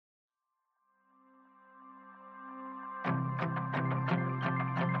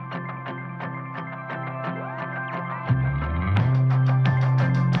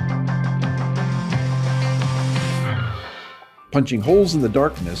Punching Holes in the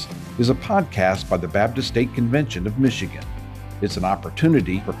Darkness is a podcast by the Baptist State Convention of Michigan. It's an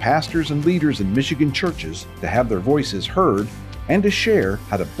opportunity for pastors and leaders in Michigan churches to have their voices heard and to share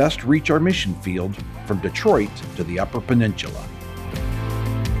how to best reach our mission field from Detroit to the Upper Peninsula.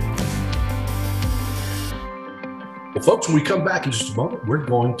 Well, folks, when we come back in just a moment, we're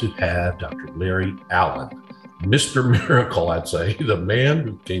going to have Dr. Larry Allen, Mr. Miracle, I'd say, the man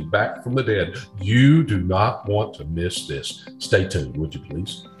who came back from the dead. You do not want to miss this. Stay tuned, would you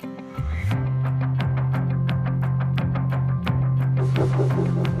please?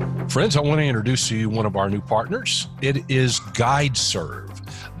 Friends, I want to introduce to you one of our new partners. It is GuideServe.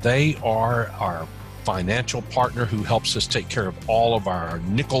 They are our financial partner who helps us take care of all of our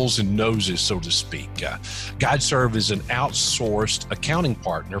nickels and noses, so to speak. GuideServe is an outsourced accounting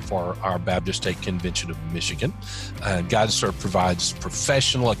partner for our Baptist State Convention of Michigan. GuideServe provides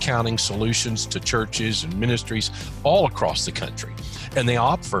professional accounting solutions to churches and ministries all across the country. And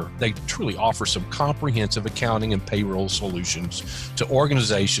they truly offer some comprehensive accounting and payroll solutions to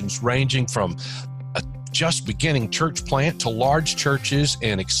organizations ranging from a just beginning church plant to large churches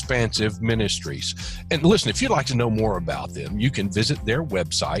and expansive ministries. And listen, if you'd like to know more about them, you can visit their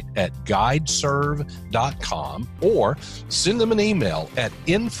website at guideserve.com or send them an email at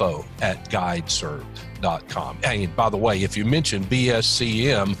info@guideserve.com. And by the way, if you mention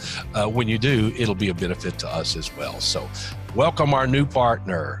BSCM, when you do, it'll be a benefit to us as well. So welcome our new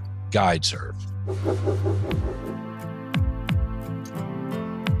partner, GuideServe.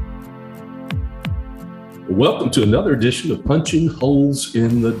 Welcome to another edition of Punching Holes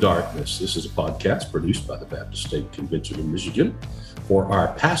in the Darkness. This is a podcast produced by the Baptist State Convention of Michigan for our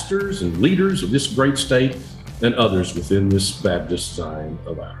pastors and leaders of this great state and others within this Baptist sign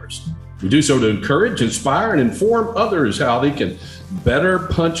of ours. We do so to encourage, inspire, and inform others how they can better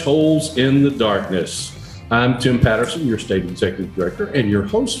punch holes in the darkness. I'm Tim Patterson, your State Executive Director and your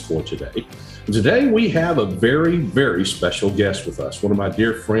host for today. And today we have a very, very special guest with us, one of my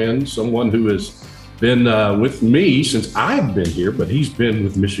dear friends, someone who has been with me since I've been here, but he's been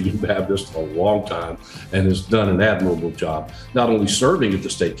with Michigan Baptist a long time and has done an admirable job, not only serving at the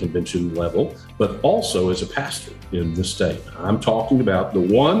state convention level, but also as a pastor in the state. I'm talking about the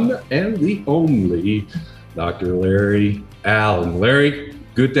one and the only Dr. Larry Allen. Larry,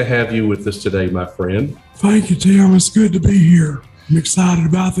 good to have you with us today, my friend. Thank you, Tim. It's good to be here. I'm excited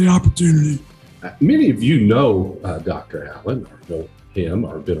about the opportunity. Many of you know Dr. Allen, or know him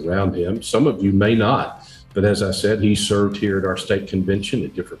or been around him. Some of you may not, but as I said, he served here at our state convention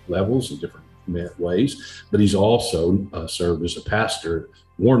at different levels and different ways, but he's also served as a pastor at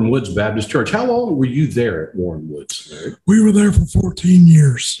Warren Woods Baptist Church. How long were you there at Warren Woods, Larry? We were there for 14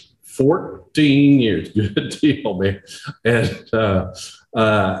 years. 14 years. Good deal, man. And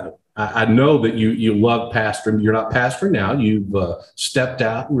I know that you love pastoring. You're not pastoring now. You've stepped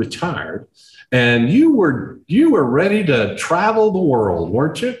out and retired. And you were ready to travel the world,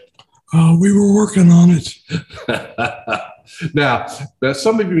 weren't you? We were working on it. Now,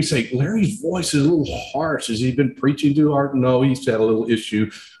 some of you say, Larry's voice is a little harsh. Has he been preaching too hard? No, he's had a little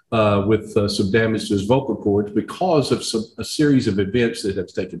issue with some damage to his vocal cords because of a series of events that have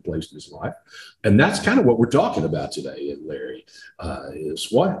taken place in his life. And that's kind of what we're talking about today, Larry,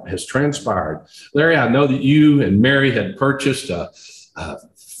 is what has transpired. Larry, I know that you and Mary had purchased a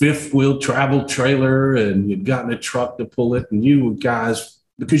fifth-wheel travel trailer and you'd gotten a truck to pull it, and you guys,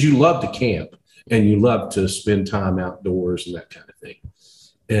 because you love to camp and you love to spend time outdoors and that kind of thing.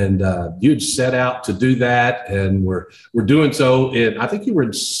 And you'd set out to do that, and we're doing so in, I think you were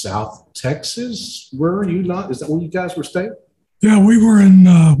in South Texas, were you not? Is that where you guys were staying? Yeah, we were in,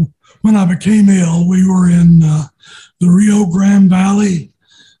 when I became ill, we were in the Rio Grande Valley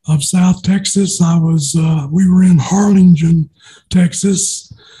of South Texas. We were in Harlingen, Texas,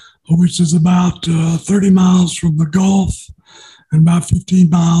 which is about 30 miles from the Gulf and about 15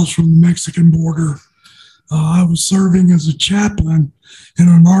 miles from the Mexican border. I was serving as a chaplain in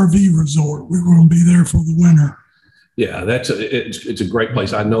an RV resort. We were going to be there for the winter. Yeah, it's a great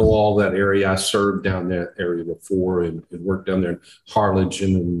place. I know all that area. I served down that area before and worked down there in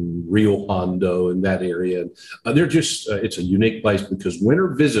Harlingen and Rio Hondo and that area. They're just, it's a unique place because winter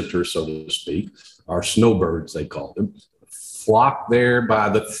visitors, so to speak, are snowbirds, they call them, flock there by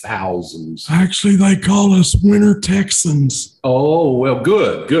the thousands. Actually, they call us winter Texans. Oh, well,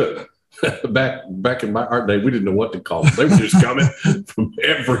 good. Back in our day, we didn't know what to call them. They were just coming from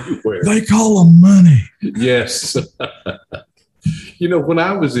everywhere. They call them money. Yes. You know, when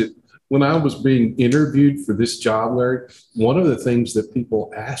I was being interviewed for this job, Larry, one of the things that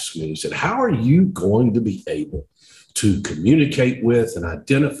people asked me is, how are you going to be able to communicate with and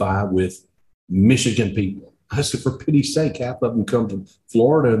identify with Michigan people? I said, for pity's sake, half of them come from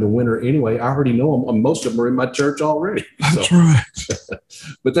Florida in the winter anyway. I already know them. Most of them are in my church already. That's right.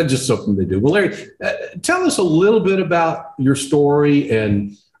 But that's just something they do. Well, Larry, tell us a little bit about your story.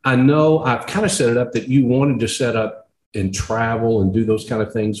 And I know I've kind of set it up that you wanted to set up and travel and do those kind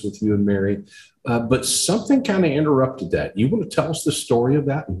of things with you and Mary. But something kind of interrupted that. You want to tell us the story of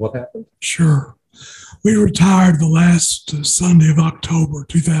that and what happened? Sure. We retired the last Sunday of October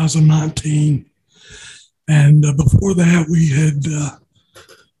 2019. And before that, we had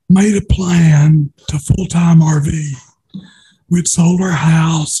made a plan to full-time RV. We'd sold our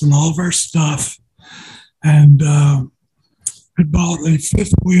house and all of our stuff and had bought a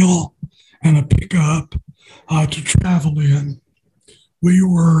fifth wheel and a pickup to travel in. We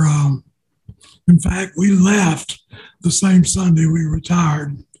were, in fact, we left the same Sunday we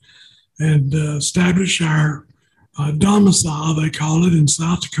retired and established our domicile, they call it, in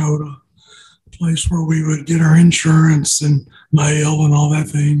South Dakota, a place where we would get our insurance and mail and all that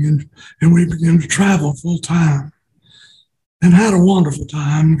thing. And we began to travel full time and had a wonderful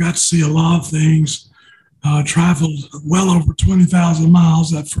time. Got to see a lot of things, traveled well over 20,000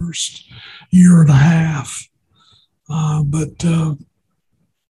 miles that first year and a half. But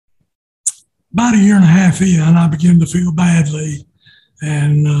about a year and a half in, I began to feel badly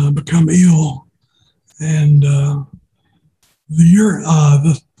and become ill. And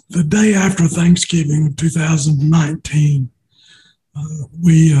the day after Thanksgiving of 2019,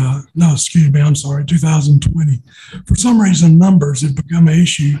 2020. For some reason, numbers have become an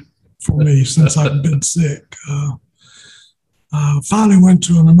issue for me since I've been sick. Finally went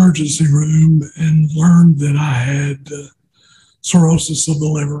to an emergency room and learned that I had cirrhosis of the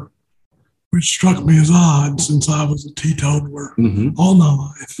liver, which struck me as odd since I was a teetotaler all my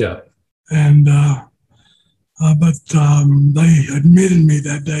life. Yeah. And but they admitted me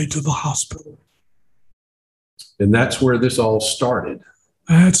that day to the hospital. And that's where this all started.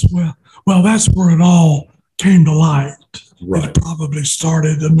 That's where it all came to light. Right. It probably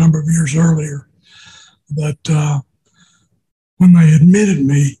started a number of years earlier. But when they admitted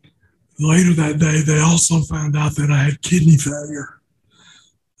me later that day, they also found out that I had kidney failure.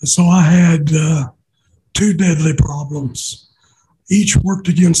 So I had two deadly problems. Each worked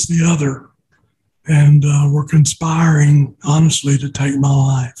against the other and were conspiring, honestly, to take my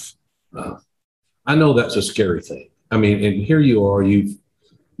life. I know that's a scary thing. I mean, and here you are, you've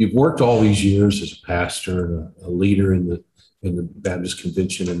worked all these years as a pastor and a leader in the Baptist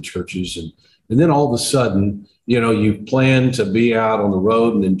convention and churches. And then all of a sudden, you plan to be out on the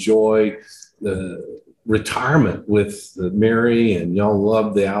road and enjoy the retirement with Mary, and y'all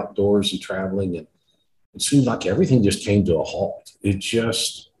love the outdoors and traveling. And it seemed like everything just came to a halt. It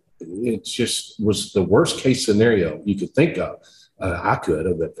just was the worst case scenario you could think of. I could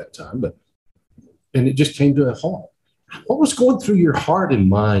have at that time, and it just came to a halt. What was going through your heart and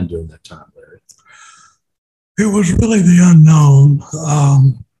mind during that time, Larry? It was really the unknown.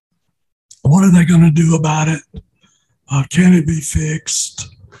 What are they going to do about it? Can it be fixed?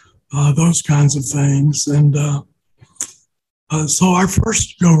 Those kinds of things. And so our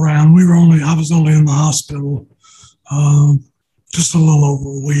first go round, I was only in the hospital just a little over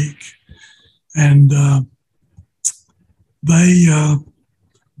a week. And they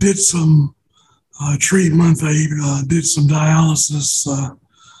did some treatment. They did some dialysis.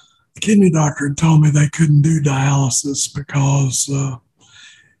 The kidney doctor had told me they couldn't do dialysis because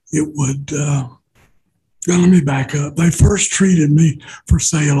it would, let me back up. They first treated me for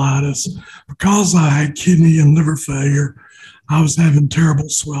cellulitis. Because I had kidney and liver failure, I was having terrible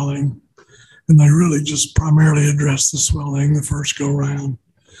swelling. And they really just primarily addressed the swelling the first go round.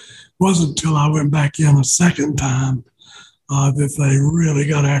 It wasn't until I went back in a second time that they really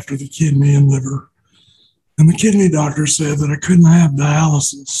got after the kidney and liver. And the kidney doctor said that I couldn't have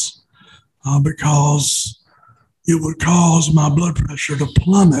dialysis because it would cause my blood pressure to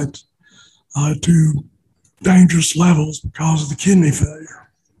plummet to dangerous levels because of the kidney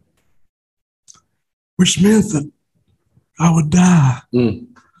failure, which meant that I would die.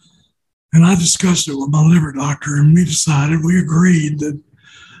 And I discussed it with my liver doctor, and we agreed that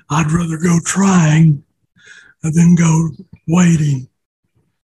I'd rather go trying than go waiting.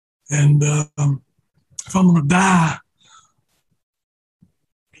 And if I'm going to die,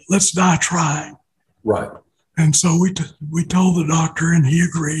 let's die trying. Right. And so we told the doctor, and he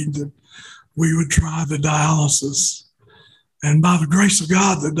agreed that we would try the dialysis. And by the grace of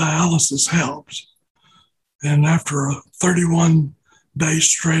God, the dialysis helped. And after a 31-day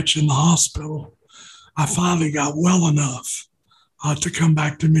stretch in the hospital, I finally got well enough to come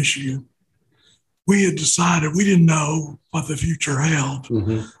back to Michigan. We had decided, we didn't know what the future held.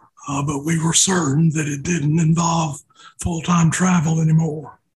 but we were certain that it didn't involve full-time travel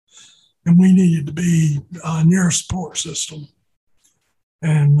anymore. And we needed to be near a support system.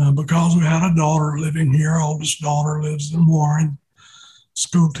 And because we had a daughter living here, our oldest daughter lives in Warren,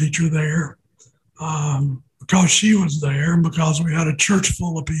 school teacher there. Because she was there and because we had a church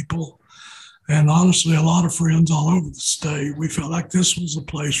full of people and honestly a lot of friends all over the state, we felt like this was a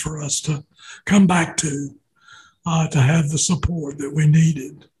place for us to come back to have the support that we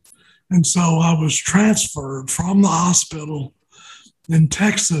needed. And so I was transferred from the hospital in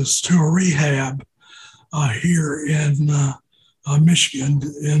Texas to a rehab here in Michigan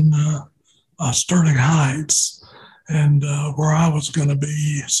in Sterling Heights, and where I was going to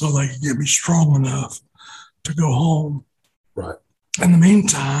be so they could get me strong enough to go home. Right. In the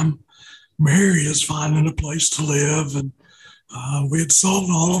meantime, Mary is finding a place to live, and we had sold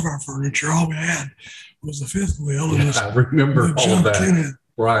all of our furniture. All we had was the fifth wheel. Yeah, I remember all of that.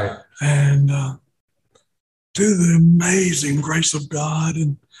 Right. And to the amazing grace of God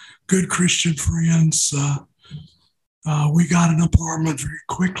and good Christian friends, we got an apartment very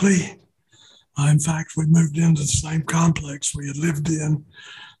quickly. In fact, we moved into the same complex we had lived in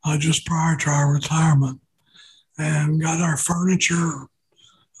just prior to our retirement and got our furniture.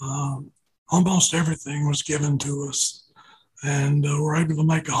 Almost everything was given to us and were able to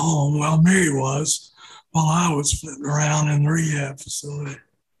make a home. Well, Mary was, while I was flitting around in the rehab facility.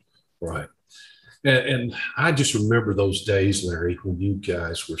 Right. And I just remember those days, Larry, when you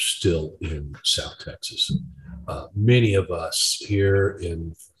guys were still in South Texas. Many of us here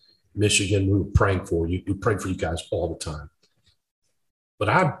in Michigan, we were praying for you. We prayed for you guys all the time.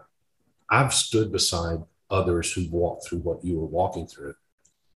 But I've stood beside others who walked through what you were walking through.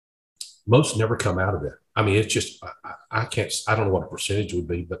 Most never come out of it. I mean, it's just, I don't know what a percentage would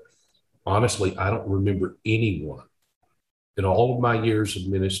be, but honestly, I don't remember anyone in all of my years of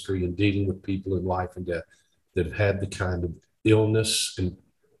ministry and dealing with people in life and death that have had the kind of illness and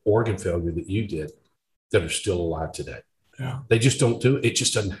organ failure that you did that are still alive today. Yeah. They just don't do it. It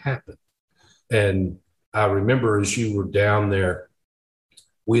just doesn't happen. And I remember as you were down there,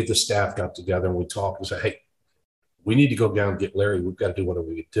 we at the staff got together and we talked and said, hey, we need to go down and get Larry. We've got to do whatever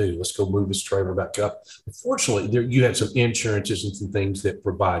we can do. Let's go move his trailer back up. Fortunately, you had some insurances and some things that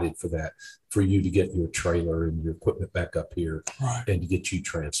provided for that, for you to get your trailer and your equipment back up here, right, and to get you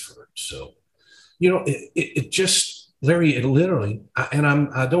transferred. So, you know, it just, Larry, it literally,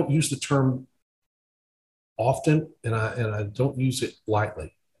 I don't use the term often, and I don't use it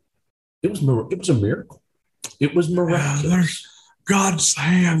lightly. It was a miracle. It was miraculous. God's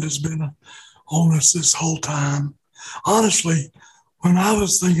hand has been on us this whole time. Honestly, when I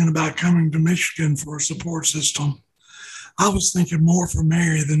was thinking about coming to Michigan for a support system, I was thinking more for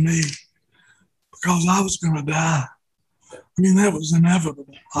Mary than me because I was going to die. I mean, that was inevitable.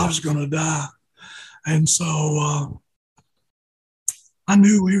 I was going to die. And so I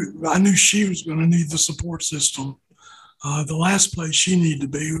knew she was going to need the support system. The last place she needed to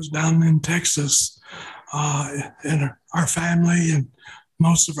be was down in Texas, and our family and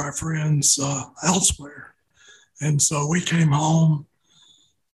most of our friends elsewhere. And so we came home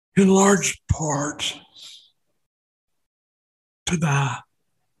in large part to die.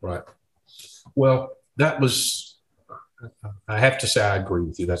 Right. Well, that was, I have to say, I agree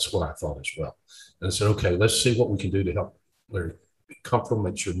with you. That's what I thought as well. And I said, okay, let's see what we can do to help Larry be comfortable,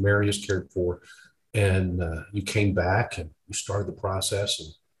 make sure Mary is cared for. And you came back and you started the process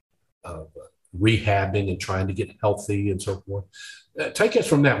of rehabbing and trying to get healthy and so forth. Take us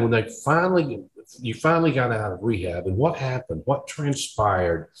from that when you finally got out of rehab, and what happened? What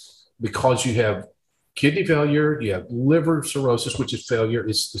transpired? Because you have kidney failure, you have liver cirrhosis, which is failure.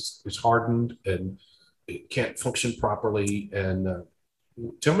 It's hardened and it can't function properly. And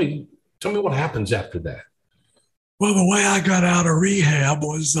tell me what happens after that. Well, the way I got out of rehab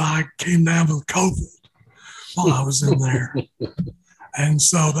was I came down with COVID while I was in there. And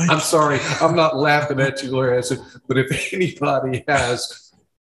so I'm sorry, I'm not laughing at you, Larry. I said, but if anybody has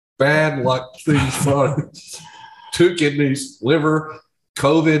bad luck, things from 2 kidneys, liver,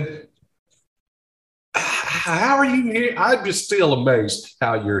 COVID, how are you here? I'm just still amazed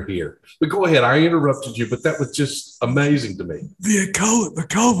how you're here. But go ahead, I interrupted you, but that was just amazing to me. The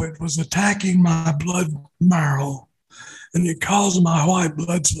COVID was attacking my blood marrow, and it caused my white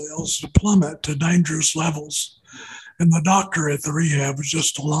blood cells to plummet to dangerous levels. And the doctor at the rehab was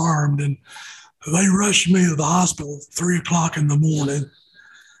just alarmed, and they rushed me to the hospital at 3 o'clock in the morning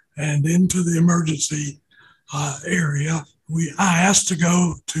and into the emergency area. I asked to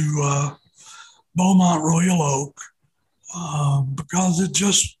go to Beaumont Royal Oak because it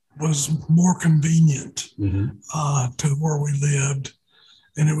just was more convenient to where we lived.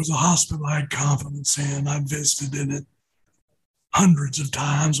 And it was a hospital I had confidence in. I'd visited in it hundreds of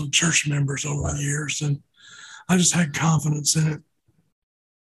times with church members over the years, and I just had confidence in it.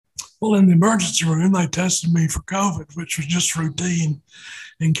 Well, in the emergency room, they tested me for COVID, which was just routine,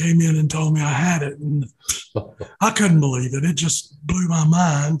 and came in and told me I had it. And I couldn't believe it. It just blew my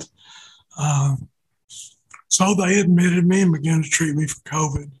mind. So they admitted me and began to treat me for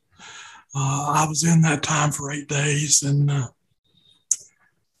COVID. I was in that time for 8 days, and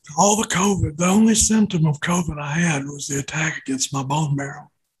all the COVID, the only symptom of COVID I had was the attack against my bone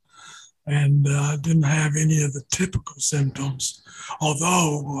marrow. And I didn't have any of the typical symptoms,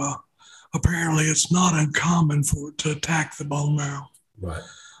 although apparently it's not uncommon for it to attack the bone marrow. Right.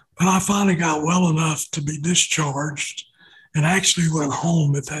 But I finally got well enough to be discharged and actually went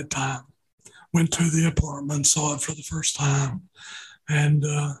home at that time. Went to the apartment, saw it for the first time, and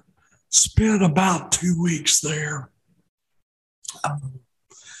spent about 2 weeks there.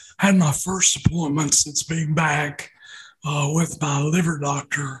 Had my first appointment since being back with my liver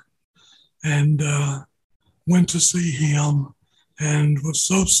doctor, and went to see him, and was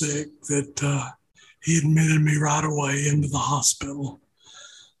so sick that he admitted me right away into the hospital.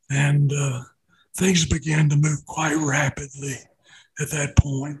 And things began to move quite rapidly at that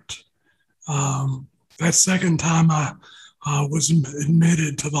point. That second time I was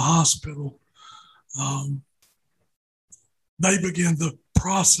admitted to the hospital, they began the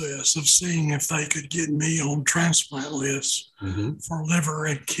process of seeing if they could get me on transplant lists for liver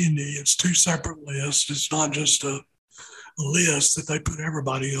and kidney. It's two separate lists. It's not just a list that they put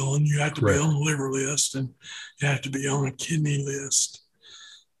everybody on. You have to be on the liver list, and you have to be on a kidney list.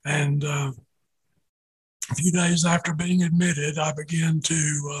 And a few days after being admitted, I began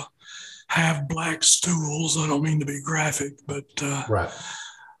to have black stools. I don't mean to be graphic, but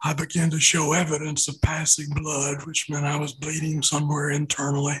I began to show evidence of passing blood, which meant I was bleeding somewhere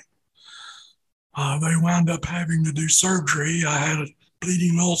internally. They wound up having to do surgery. I had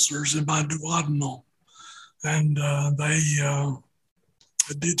bleeding ulcers in my duodenal, and they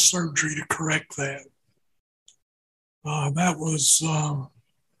did surgery to correct that. That was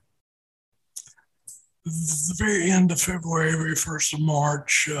the very end of February, very 1st of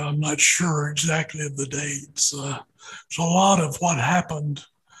March. I'm not sure exactly of the dates. There's a lot of what happened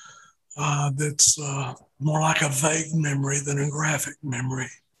that's more like a vague memory than a graphic memory.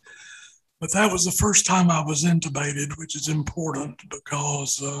 But that was the first time I was intubated, which is important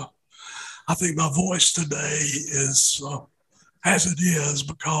because I think my voice today is as it is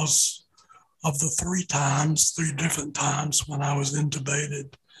because of the three different times when I was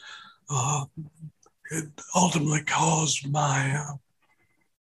intubated. It ultimately caused my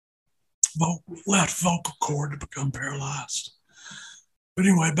left vocal cord to become paralyzed. But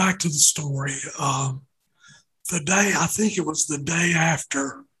anyway, back to the story. I think it was the day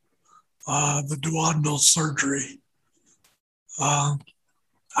after the duodenal surgery, I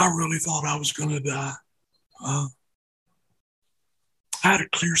really thought I was going to die. I had a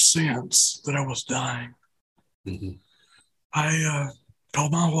clear sense that I was dying. I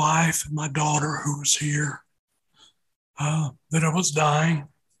told my wife and my daughter, who was here, that I was dying.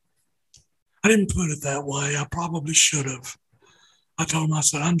 I didn't put it that way. I probably should have. I told them, I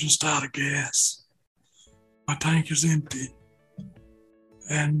said, I'm just out of gas. My tank is empty.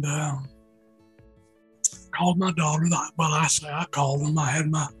 And called my daughter. I called them. I had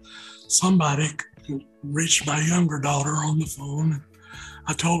somebody reach my younger daughter on the phone.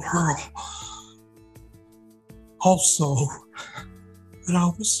 I told her also that I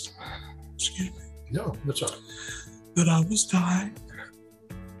was, No, that's all right. That I was dying.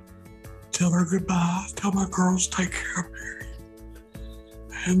 Tell her goodbye. Tell my girls take care of Mary.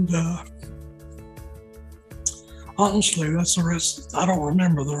 And honestly, that's the rest. I don't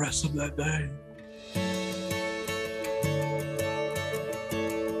remember the rest of that day.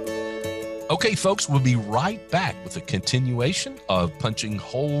 Okay, folks, we'll be right back with a continuation of Punching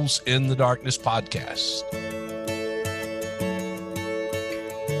Holes in the Darkness podcast.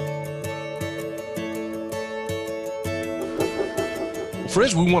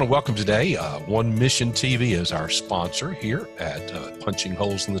 Friends, we want to welcome today One Mission TV as our sponsor here at Punching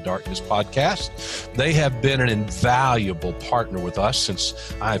Holes in the Darkness podcast. They have been an invaluable partner with us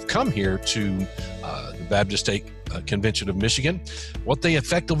since I've come here to the Baptist State Convention of Michigan. What they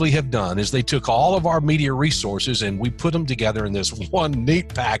effectively have done is they took all of our media resources and we put them together in this one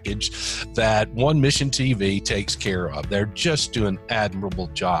neat package that One Mission TV takes care of. They're just doing an admirable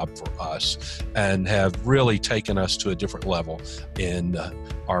job for us and have really taken us to a different level in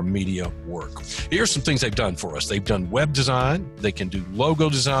our media work. Here's some things they've done for us. They've done web design. They can do logo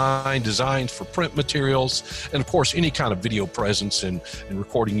design, designs for print materials, and of course, any kind of video presence and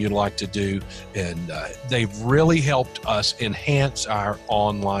recording you'd like to do. And they've really helped us enhance our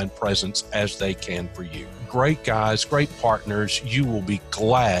online presence as they can for you. Great guys, great partners. You will be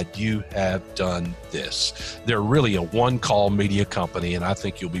glad you have done this. They're really a one-call media company, and I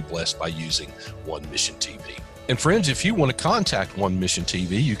think you'll be blessed by using One Mission TV. And friends, if you want to contact One Mission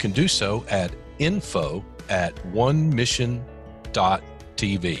TV, you can do so at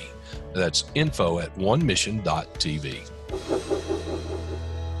info@onemission.tv. That's info@onemission.tv.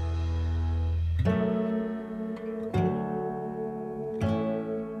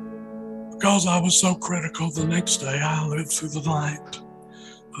 Because I was so critical, the next day I lived through the night.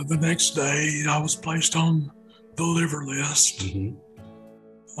 The next day I was placed on the liver list. Mm-hmm.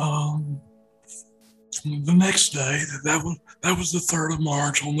 The next day, that was the 3rd of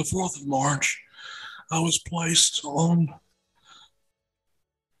March. On the 4th of March, I was placed on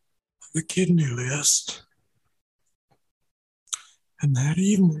the kidney list. And that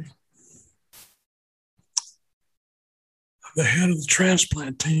evening, the head of the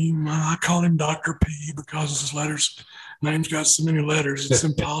transplant team, I call him Dr. P because his name's got so many letters, it's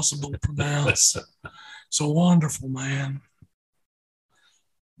impossible to pronounce. So wonderful, man.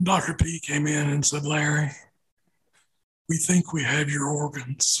 Dr. P came in and said, "Larry, we think we have your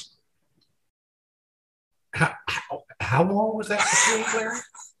organs." How long was that for, Larry?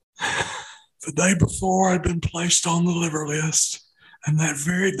 The day before, I'd been placed on the liver list, and that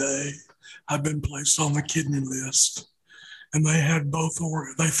very day, I'd been placed on the kidney list. And they had both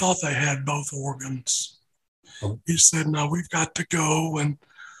organs. They thought they had both organs. Oh. He said, "Now we've got to go and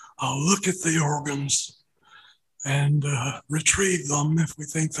look at the organs and retrieve them if we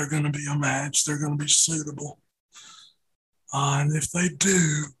think they're going to be a match, they're going to be suitable. And if they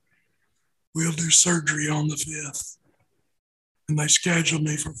do, we'll do surgery on the 5th. And they scheduled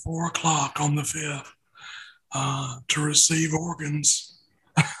me for 4 o'clock on the 5th to receive organs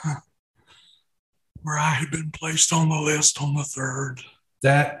where I had been placed on the list on the 3rd.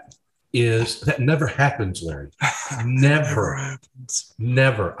 That never happens, Larry. Never happens.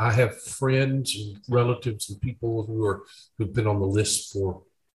 Never. I have friends and relatives and people who've been on the list for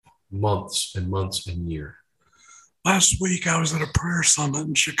months and months and years. Last week, I was at a prayer summit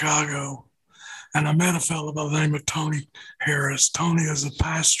in Chicago, and I met a fellow by the name of Tony Harris. Tony is a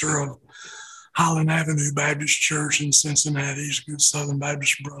pastor of Highland Avenue Baptist Church in Cincinnati. He's a good Southern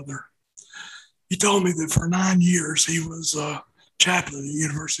Baptist brother. He told me that for 9 years, he was a chaplain at the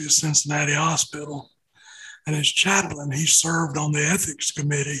University of Cincinnati Hospital. And as chaplain, he served on the ethics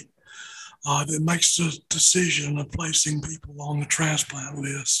committee that makes the decision of placing people on the transplant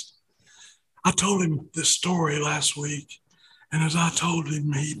list. I told him this story last week, and as I told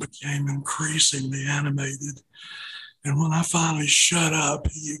him, he became increasingly animated. And when I finally shut up,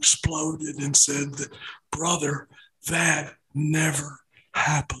 he exploded and said, "Brother, that never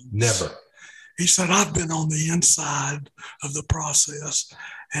happens." Never. He said, "I've been on the inside of the process,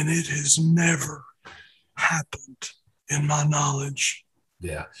 and it has never happened in my knowledge."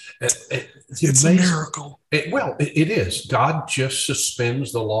 Yeah. It's a miracle. It is. God just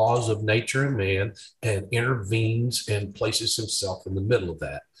suspends the laws of nature and man and intervenes and places himself in the middle of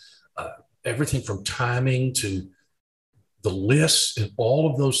that. Everything from timing to the lists and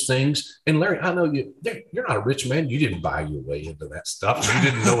all of those things. And Larry, I know you're not a rich man. You didn't buy your way into that stuff. You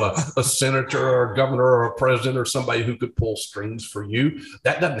didn't know a senator or a governor or a president or somebody who could pull strings for you.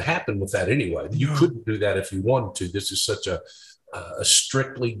 That doesn't happen with that anyway. You couldn't do that if you wanted to. This is such a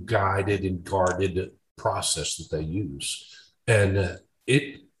strictly guided and guarded process that they use. And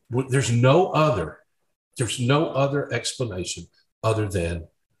there's no other explanation other than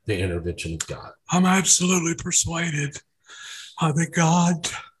the intervention of God. I'm absolutely persuaded that God,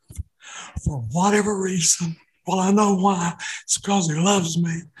 for whatever reason, well, I know why. It's because he loves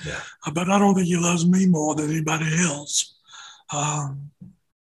me. Yeah. But I don't think he loves me more than anybody else. I've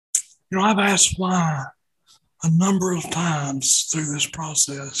asked why a number of times through this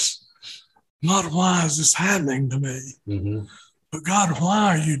process. Not why is this happening to me, mm-hmm. but God,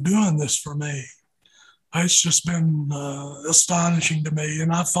 why are you doing this for me? It's just been astonishing to me,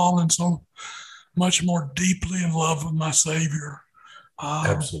 and I've fallen so much more deeply in love with my Savior.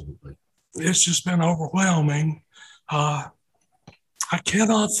 Absolutely. It's just been overwhelming. I I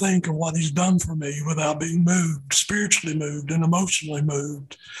cannot think of what he's done for me without being moved, spiritually moved and emotionally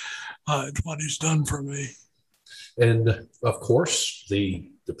moved. It's what he's done for me. And of course, the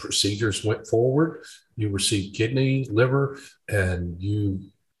procedures went forward. You received kidney, liver, and you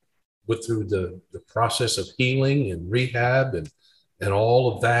went through the process of healing and rehab and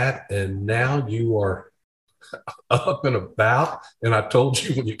all of that. And now you are up and about. And I told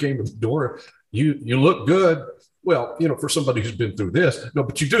you when you came to the door, you look good. Well, for somebody who's been through this, no,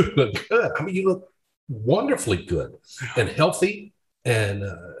 but you do look good. I mean, you look wonderfully good and healthy. And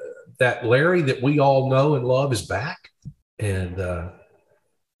that Larry that we all know and love is back. And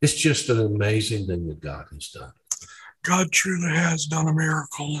it's just an amazing thing that God has done. God truly has done a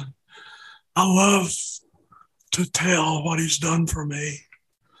miracle. And I love to tell what he's done for me.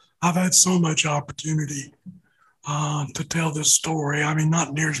 I've had so much opportunity to tell this story. I mean,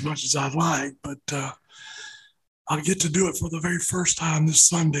 not near as much as I'd like, but I get to do it for the very first time this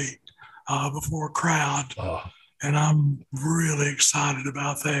Sunday before a crowd. Oh. And I'm really excited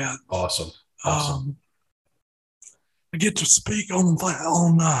about that. Awesome. I get to speak on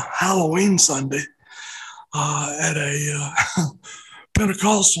Halloween Sunday at a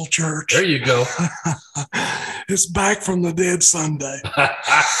Pentecostal church. There you go. It's Back from the Dead Sunday.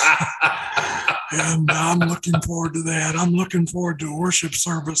 And I'm looking forward to that. I'm looking forward to a worship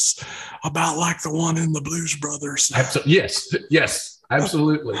service about like the one in the Blues Brothers. Yes,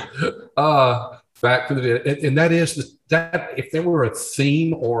 absolutely. Back from the Dead. And that is that if there were a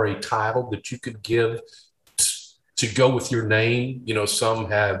theme or a title that you could give to go with your name,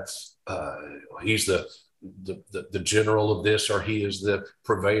 some have he's the general of this, or he is the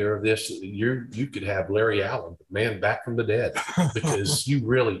purveyor of this. You could have Larry Allen, man, back from the dead, because you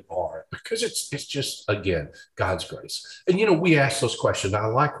really are. Because it's just, again, God's grace. And we ask those questions. I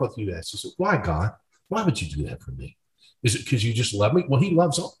like what you asked. You said, why, God? Why would you do that for me? Is it because you just love me? Well, he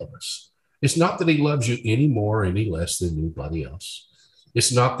loves all of us. It's not that he loves you any more or any less than anybody else.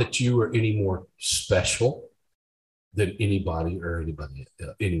 It's not that you are any more special than anybody or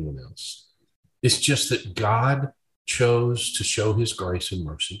anyone else. It's just that God chose to show his grace and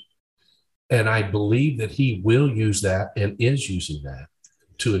mercy. And I believe that he will use that and is using that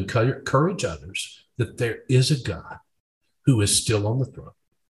to encourage others that there is a God who is still on the throne.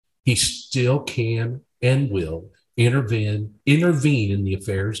 He still can and will intervene in the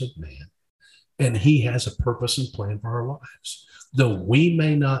affairs of man. And he has a purpose and plan for our lives. Though we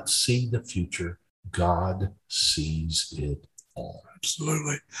may not see the future, God sees it all.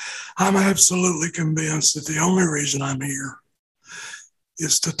 Absolutely. I'm absolutely convinced that the only reason I'm here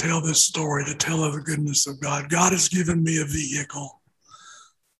is to tell this story, to tell of the goodness of God. God has given me a vehicle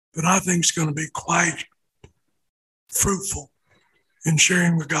that I think is going to be quite fruitful in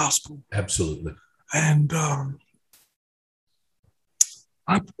sharing the gospel. Absolutely. And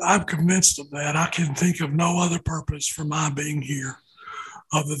I'm convinced of that. I can think of no other purpose for my being here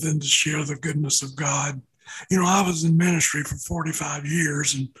other than to share the goodness of God. I was in ministry for 45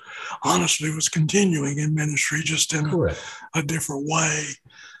 years and honestly was continuing in ministry just in a different way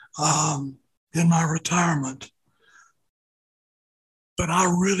in my retirement. But I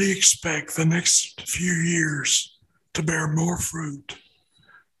really expect the next few years to bear more fruit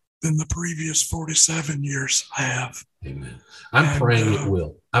than the previous 47 years have. Amen. I'm praying it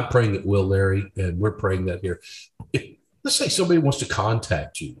will. I'm praying it will, Larry, and we're praying that here. Let's say somebody wants to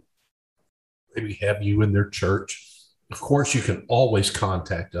contact you, maybe have you in their church. Of course, you can always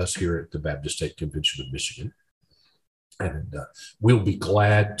contact us here at the Baptist State Convention of Michigan. And we'll be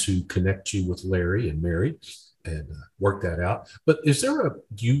glad to connect you with Larry and Mary and work that out. But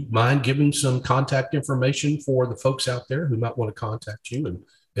do you mind giving some contact information for the folks out there who might want to contact you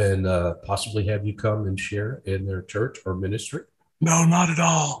and possibly have you come and share in their church or ministry? No, not at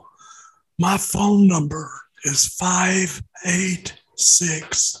all. My phone number is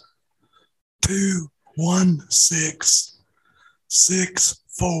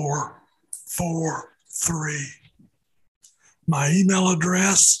 586-216-6443. My email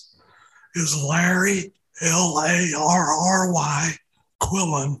address is Larry, Larry, Quillen,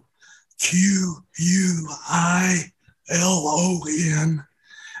 Quilon,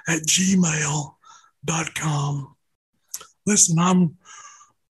 @gmail.com. Listen, I'm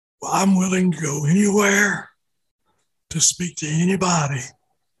willing to go anywhere to speak to anybody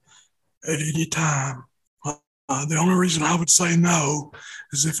at any time. The only reason I would say no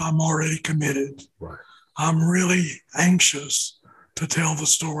is if I'm already committed. Right. I'm really anxious to tell the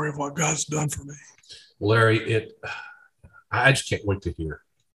story of what God's done for me. Larry, I just can't wait to hear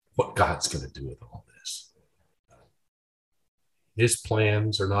what God's going to do with all this. His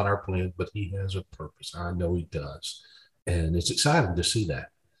plans are not our plans, but he has a purpose. I know he does. And it's exciting to see that.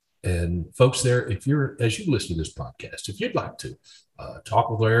 And folks there, as you listen to this podcast, if you'd like to talk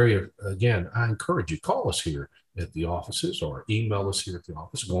with Larry, again, I encourage you, call us here at the offices or email us here at the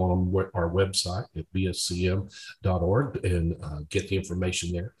office. Go on our website at bscm.org and get the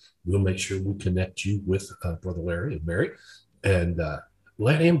information there. We'll make sure we connect you with Brother Larry and Mary, and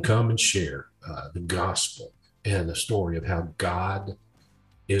let him come and share the gospel and the story of how God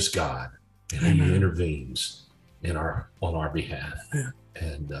is God and He intervenes on our behalf. Yeah.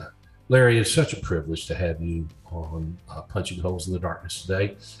 And Larry, it's such a privilege to have you on Punching Holes in the Darkness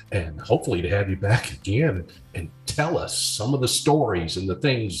today, and hopefully to have you back again and tell us some of the stories and the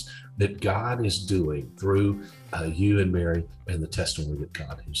things that God is doing through you and Mary and the testimony that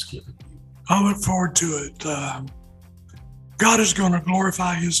God has given you. I look forward to it. God is going to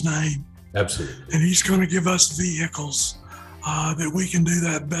glorify His name. Absolutely. And He's going to give us vehicles that we can do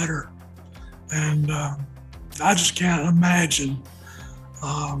that better. And I just can't imagine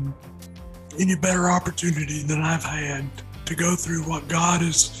any better opportunity than I've had to go through what God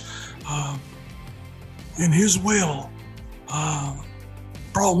is, in His will,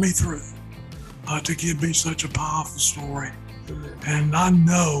 brought me through to give me such a powerful story. And I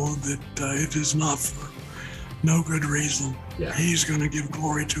know that it is not for no good reason. Yeah. He's going to give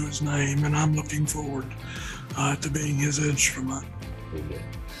glory to His name, and I'm looking forward to being His instrument. Amen.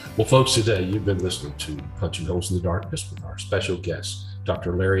 Well, folks, today you've been listening to Punching Holes in the Darkness with our special guest,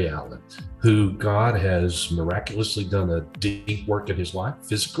 Dr. Larry Allen, who God has miraculously done a deep work in his life,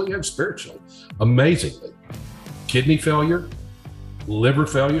 physically and spiritually, amazingly. Kidney failure, liver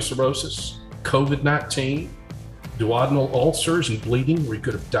failure, cirrhosis, COVID-19, duodenal ulcers and bleeding where he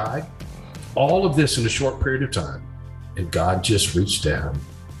could have died. All of this in a short period of time. And God just reached down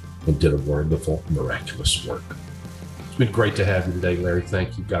and did a wonderful, miraculous work. It's been great to have you today, Larry.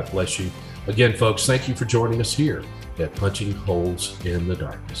 Thank you. God bless you. Again, folks, thank you for joining us here at Punching Holes in the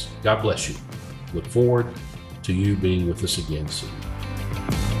Darkness. God bless you. Look forward to you being with us again soon.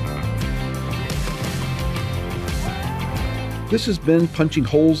 This has been Punching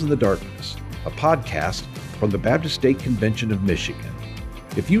Holes in the Darkness, a podcast from the Baptist State Convention of Michigan.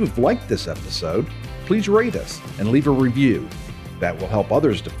 If you have liked this episode, please rate us and leave a review. That will help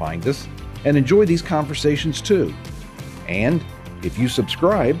others to find us and enjoy these conversations too. And if you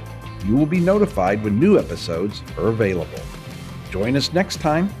subscribe, you will be notified when new episodes are available. Join us next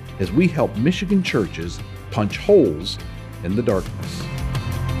time as we help Michigan churches punch holes in the darkness.